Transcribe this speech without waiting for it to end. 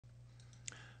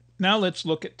Now let's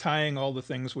look at tying all the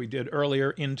things we did earlier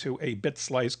into a bit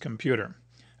slice computer.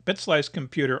 A bit slice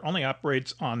computer only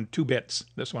operates on 2 bits.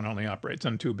 This one only operates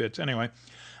on 2 bits anyway.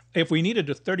 If we needed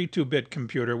a 32-bit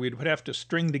computer, we would have to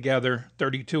string together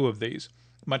 32 of these,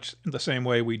 much the same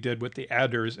way we did with the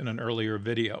adders in an earlier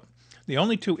video. The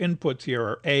only 2 inputs here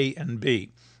are A and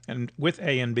B. And with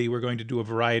A and B, we're going to do a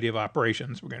variety of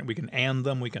operations. We can AND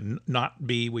them, we can not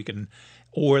B, we can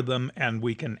OR them, and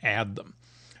we can add them.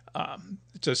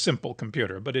 It's a simple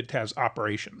computer, but it has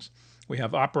operations. We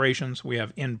have operations, we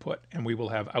have input, and we will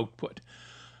have output.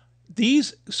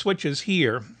 These switches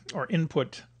here, or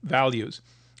input values,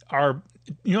 are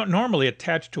normally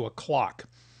attached to a clock.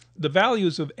 The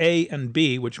values of A and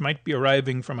B, which might be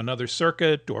arriving from another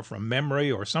circuit or from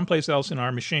memory or someplace else in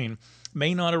our machine,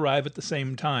 may not arrive at the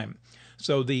same time.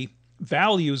 So the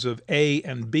values of A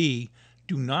and B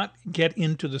do not get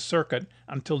into the circuit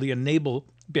until the enable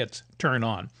bits turn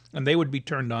on, and they would be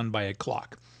turned on by a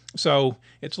clock. So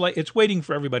it's waiting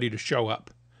for everybody to show up.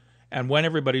 And when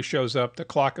everybody shows up, the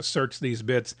clock asserts these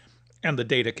bits and the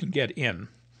data can get in.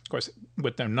 Of course,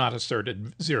 with them not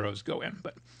asserted, zeros go in.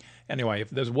 But anyway, if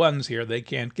there's ones here, they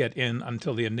can't get in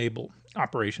until the enable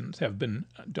operations have been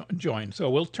joined. So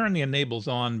we'll turn the enables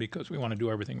on because we want to do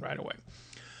everything right away.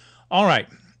 All right,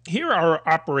 here are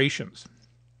our operations.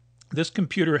 This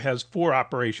computer has 4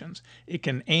 operations. It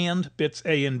can AND bits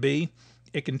A and B.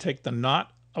 It can take the NOT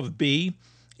of B.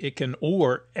 It can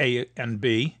OR A and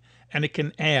B. And it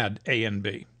can add A and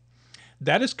B.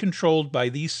 That is controlled by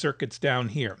these circuits down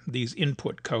here, these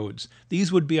input codes.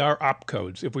 These would be our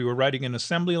opcodes. If we were writing in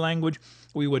assembly language,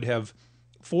 we would have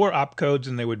 4 opcodes,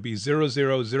 and they would be 00,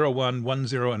 01,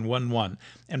 10, and 11.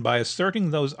 And by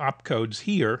asserting those opcodes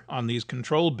here on these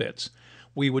control bits,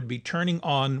 we would be turning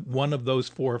on one of those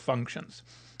 4 functions.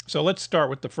 So let's start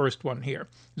with the first one here,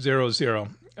 00.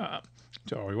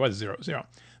 So it was 00.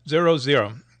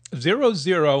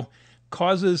 00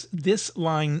 causes this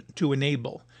line to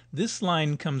enable. This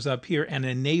line comes up here and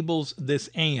enables this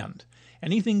AND.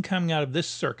 Anything coming out of this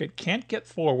circuit can't get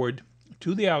forward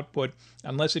to the output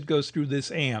unless it goes through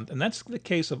this AND. And that's the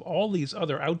case of all these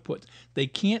other outputs. They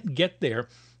can't get there.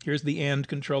 Here's the AND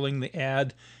controlling the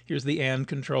add. Here's the AND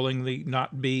controlling the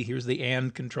not B. Here's the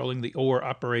AND controlling the OR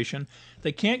operation.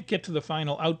 They can't get to the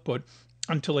final output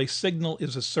until a signal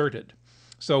is asserted.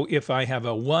 So if I have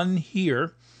a 1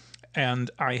 here and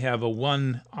I have a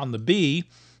 1 on the B,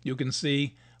 you can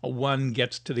see a 1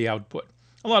 gets to the output.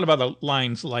 A lot of other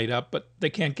lines light up, but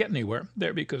they can't get anywhere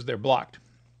there because they're blocked.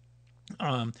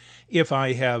 If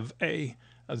I have a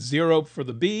 0 for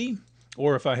the B,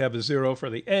 or if I have a 0 for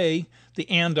the A, the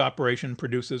AND operation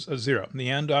produces a 0. The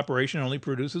AND operation only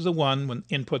produces a 1 when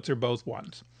inputs are both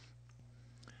 1s.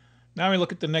 Now we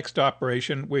look at the next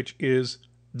operation, which is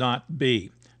not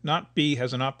B. Not B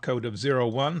has an opcode of 0,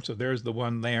 1, so there's the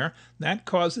 1 there. That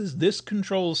causes this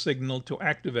control signal to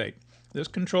activate. This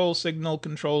control signal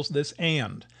controls this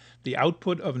AND. The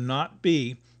output of not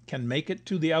B can make it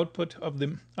to the output of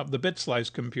the bit slice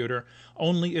computer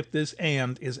only if this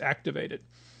AND is activated.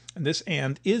 And this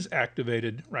AND is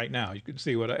activated right now. You can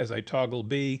see as I toggle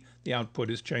B, the output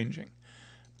is changing.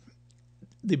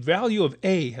 The value of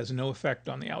A has no effect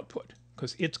on the output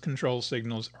because its control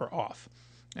signals are off.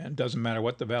 And it doesn't matter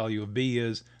what the value of B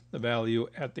is, the value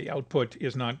at the output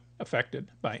is not affected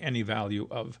by any value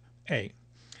of A.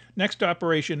 Next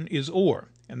operation is OR,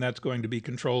 and that's going to be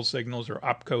control signals or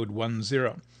opcode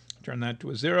 10. Turn that to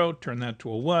a 0, turn that to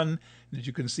a 1, and as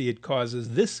you can see, it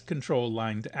causes this control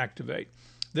line to activate.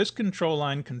 This control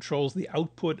line controls the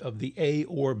output of the A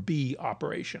or B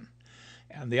operation.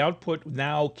 And the output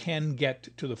now can get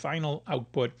to the final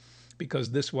output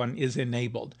because this one is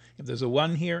enabled. If there's a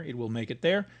 1 here, it will make it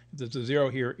there. If there's a 0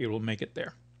 here, it will make it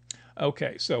there.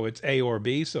 Okay, so it's A or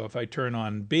B. So if I turn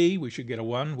on B, we should get a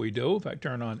 1. We do. If I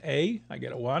turn on A, I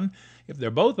get a 1. If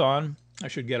they're both on, I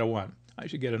should get a 1. I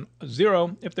should get a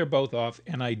 0 if they're both off,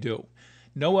 and I do.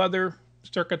 No other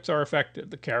circuits are affected.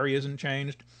 The carry isn't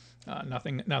changed.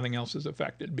 Nothing else is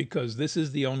affected because this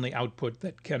is the only output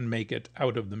that can make it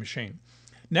out of the machine.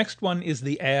 Next one is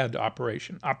the add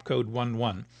operation, opcode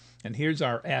 11. And here's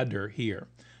our adder here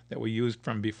that we used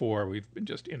from before. We've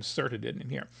just inserted it in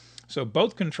here. So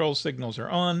both control signals are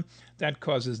on. That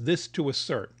causes this to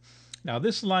assert. Now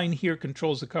this line here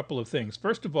controls a couple of things.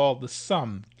 First of all, the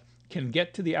sum can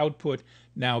get to the output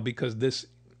now because this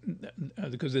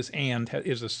AND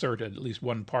is asserted, at least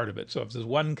one part of it. So if there's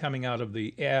 1 coming out of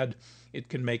the add, it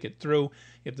can make it through.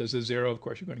 If there's a 0, of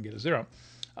course, you're going to get a 0.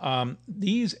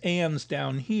 These ANDs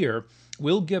down here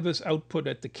will give us output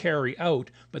at the carry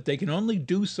out, but they can only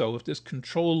do so if this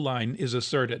control line is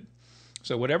asserted.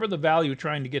 So whatever the value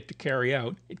trying to get to carry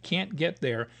out, it can't get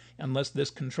there unless this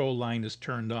control line is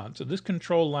turned on. So this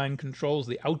control line controls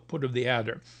the output of the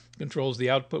adder. It controls the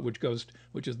output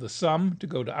which is the sum to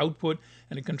go to output,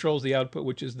 and it controls the output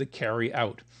which is the carry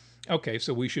out. Okay,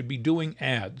 so we should be doing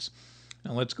adds.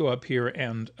 Now let's go up here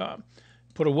and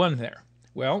put a 1 there.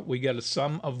 Well, we get a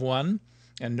sum of 1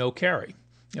 and no carry.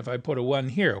 If I put a 1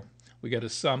 here, we get a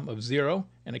sum of 0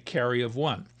 and a carry of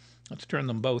 1. Let's turn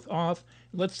them both off.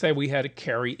 Let's say we had a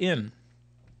carry in.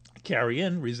 Carry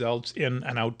in results in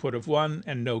an output of 1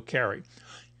 and no carry.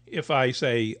 If I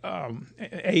say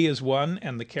A is 1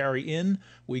 and the carry in,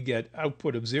 we get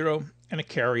output of 0 and a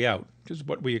carry out, which is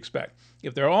what we expect.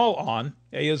 If they're all on,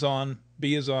 A is on,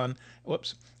 B is on,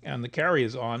 whoops, and the carry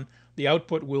is on, the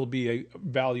output will be a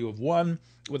value of 1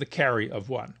 with a carry of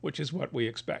 1, which is what we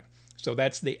expect. So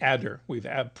that's the adder. We've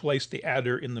placed the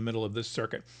adder in the middle of this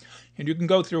circuit. And you can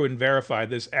go through and verify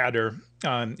this adder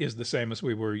is the same as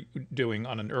we were doing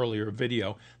on an earlier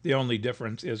video. The only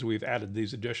difference is we've added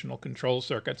these additional control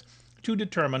circuits to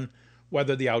determine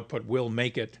whether the output will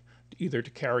make it either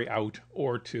to carry out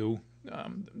or to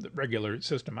the regular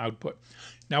system output.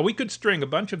 Now we could string a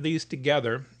bunch of these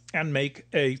together and make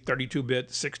a 32-bit,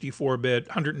 64-bit,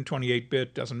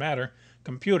 128-bit, doesn't matter,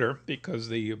 computer, because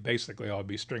the basically all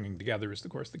be stringing together is,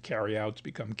 of course, the carry-outs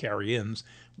become carry-ins,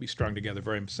 be strung together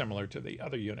very similar to the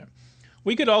other unit.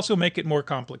 We could also make it more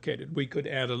complicated. We could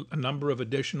add a number of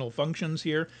additional functions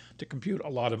here to compute a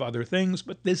lot of other things,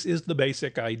 but this is the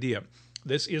basic idea.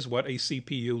 This is what a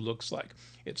CPU looks like.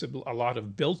 It's a lot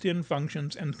of built-in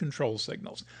functions and control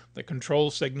signals. The control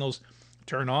signals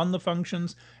turn on the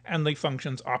functions, and the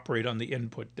functions operate on the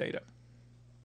input data.